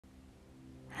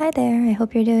Hi there, I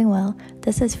hope you're doing well.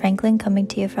 This is Franklin coming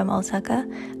to you from Osaka.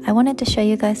 I wanted to show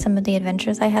you guys some of the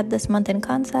adventures I had this month in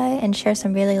Kansai and share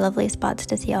some really lovely spots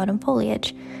to see autumn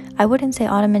foliage. I wouldn't say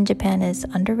autumn in Japan is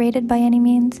underrated by any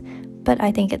means, but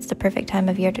I think it's the perfect time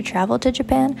of year to travel to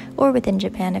Japan or within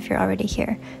Japan if you're already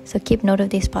here. So keep note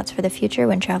of these spots for the future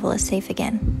when travel is safe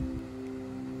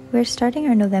again. We're starting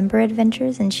our November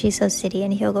adventures in Shiso City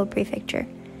in Hyogo Prefecture.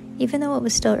 Even though it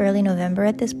was still early November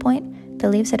at this point, the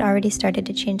leaves had already started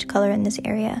to change color in this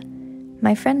area.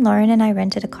 My friend Lauren and I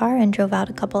rented a car and drove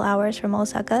out a couple hours from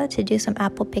Osaka to do some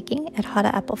apple picking at Hara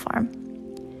Apple Farm.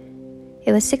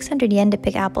 It was 600 yen to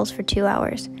pick apples for 2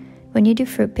 hours. When you do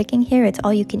fruit picking here, it's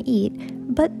all you can eat,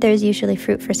 but there's usually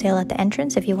fruit for sale at the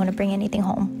entrance if you want to bring anything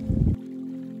home.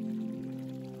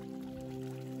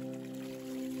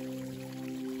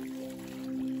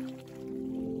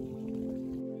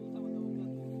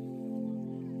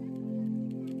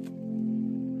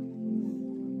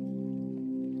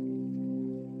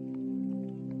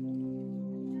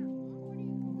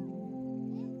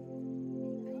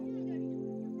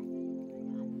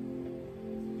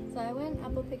 So I went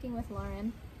apple picking with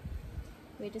Lauren.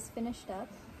 We just finished up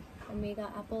and we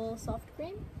got apple soft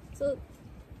cream. So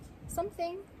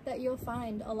something that you'll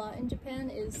find a lot in Japan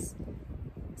is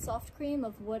soft cream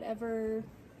of whatever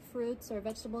fruits or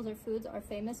vegetables or foods are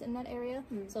famous in that area.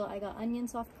 So I got onion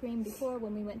soft cream before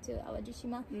when we went to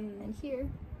Arashiyama, and here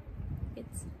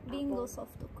it's bingo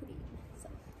soft cream. So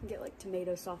you get like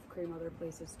tomato soft cream other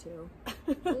places too.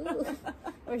 Ooh.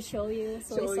 Or shoyu,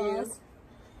 soy sauce.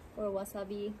 Or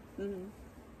wasabi.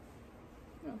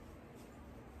 Oh.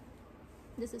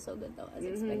 This is so good though, as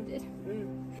expected.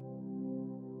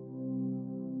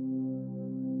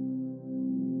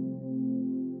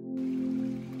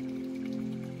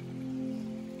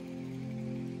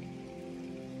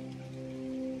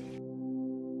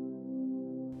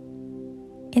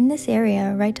 In this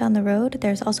area, right down the road,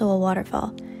 there's also a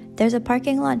waterfall. There's a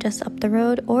parking lot just up the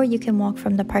road, or you can walk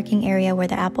from the parking area where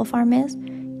the apple farm is.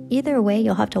 Either way,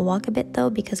 you'll have to walk a bit though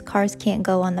because cars can't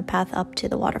go on the path up to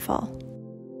the waterfall.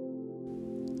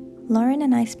 Lauren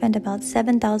and I spent about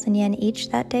 7,000 yen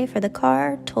each that day for the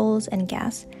car, tolls, and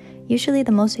gas. Usually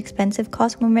the most expensive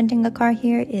cost when renting a car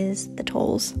here is the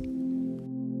tolls.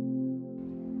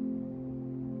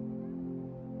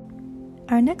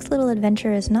 Our next little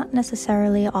adventure is not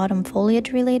necessarily autumn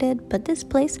foliage related, but this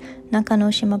place,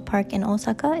 Nakanoshima Park in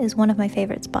Osaka, is one of my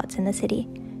favorite spots in the city.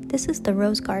 This is the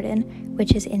rose garden,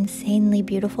 which is insanely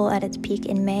beautiful at its peak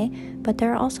in May, but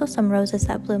there are also some roses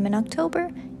that bloom in October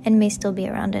and may still be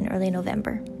around in early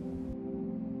November.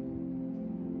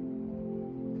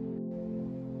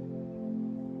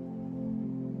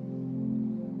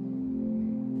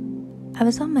 I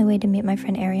was on my way to meet my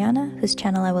friend Ariana, whose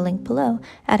channel I will link below,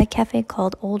 at a cafe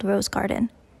called Old Rose Garden.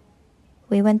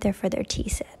 We went there for their tea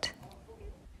set.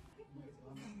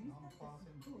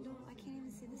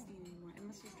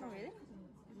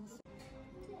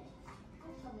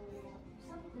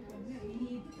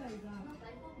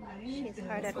 She's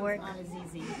hard at work. Not as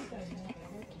easy.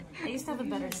 I used to have a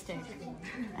better stick,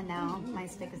 and now my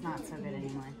stick is not so good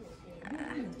anymore.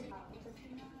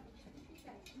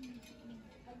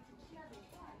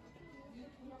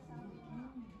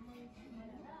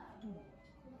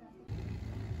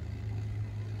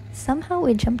 Somehow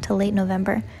we jumped to late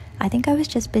November. I think I was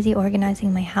just busy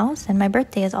organizing my house, and my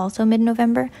birthday is also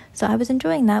mid-November, so I was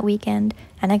enjoying that weekend,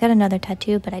 and I got another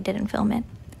tattoo, but I didn't film it.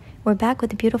 We're back with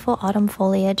the beautiful autumn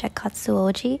foliage at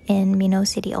Katsuoji in Mino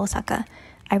City, Osaka.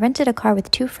 I rented a car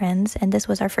with 2 friends, and this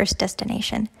was our first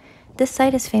destination. This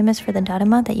site is famous for the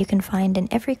Daruma that you can find in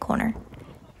every corner.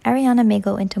 Ariana may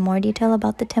go into more detail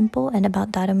about the temple and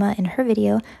about Daruma in her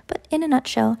video, but in a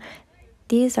nutshell,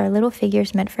 these are little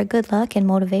figures meant for good luck and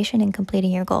motivation in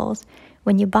completing your goals.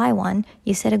 When you buy one,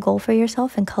 you set a goal for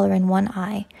yourself and color in one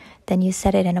eye. Then you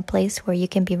set it in a place where you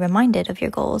can be reminded of your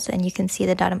goals and you can see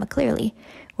the Daruma clearly.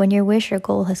 When your wish or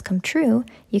goal has come true,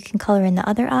 you can color in the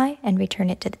other eye and return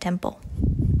it to the temple.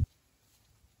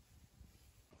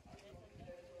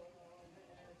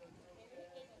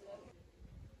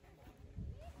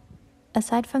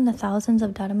 Aside from the thousands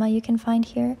of Daruma you can find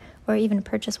here, or even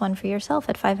purchase one for yourself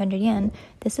at 500 yen,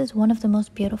 this is one of the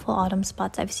most beautiful autumn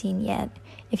spots I've seen yet.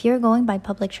 If you're going by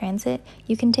public transit,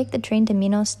 you can take the train to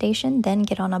Mino Station, then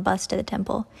get on a bus to the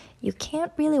temple. You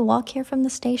can't really walk here from the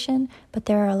station, but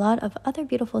there are a lot of other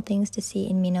beautiful things to see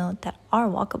in Mino that are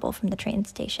walkable from the train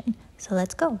station. So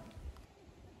let's go!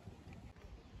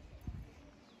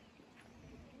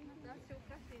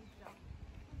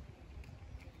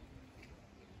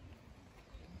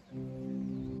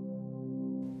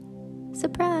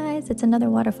 Surprise! It's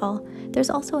another waterfall. There's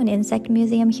also an insect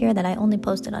museum here that I only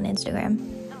posted on Instagram.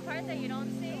 The part that you don't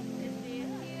see is the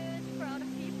huge crowd of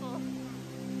people.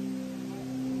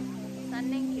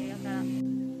 Standing here.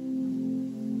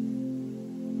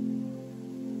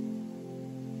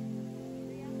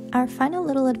 Our final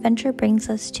little adventure brings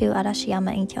us to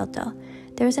Arashiyama in Kyoto.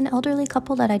 There's an elderly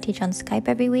couple that I teach on Skype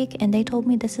every week, and they told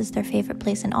me this is their favorite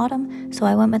place in autumn, so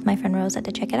I went with my friend Rosa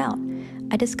to check it out.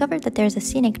 I discovered that there's a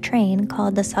scenic train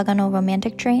called the Sagano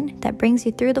Romantic Train that brings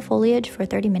you through the foliage for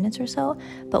 30 minutes or so,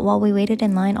 but while we waited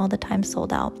in line, all the time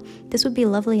sold out. This would be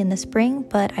lovely in the spring,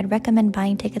 but I'd recommend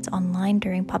buying tickets online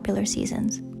during popular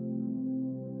seasons.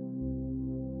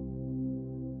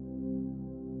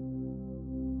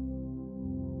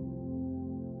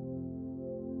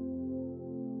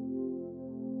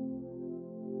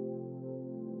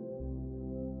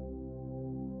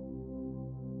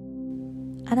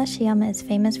 Arashiyama is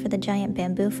famous for the giant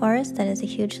bamboo forest that is a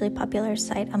hugely popular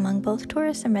site among both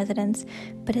tourists and residents,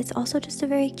 but it's also just a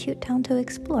very cute town to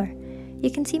explore.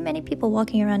 You can see many people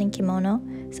walking around in kimono.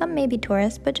 Some may be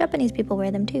tourists, but Japanese people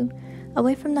wear them too.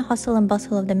 Away from the hustle and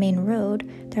bustle of the main road,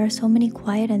 there are so many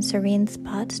quiet and serene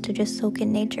spots to just soak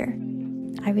in nature.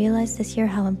 I realized this year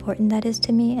how important that is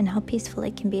to me and how peaceful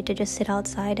it can be to just sit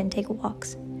outside and take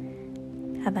walks.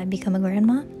 Have I become a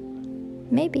grandma?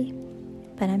 Maybe,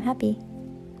 but I'm happy.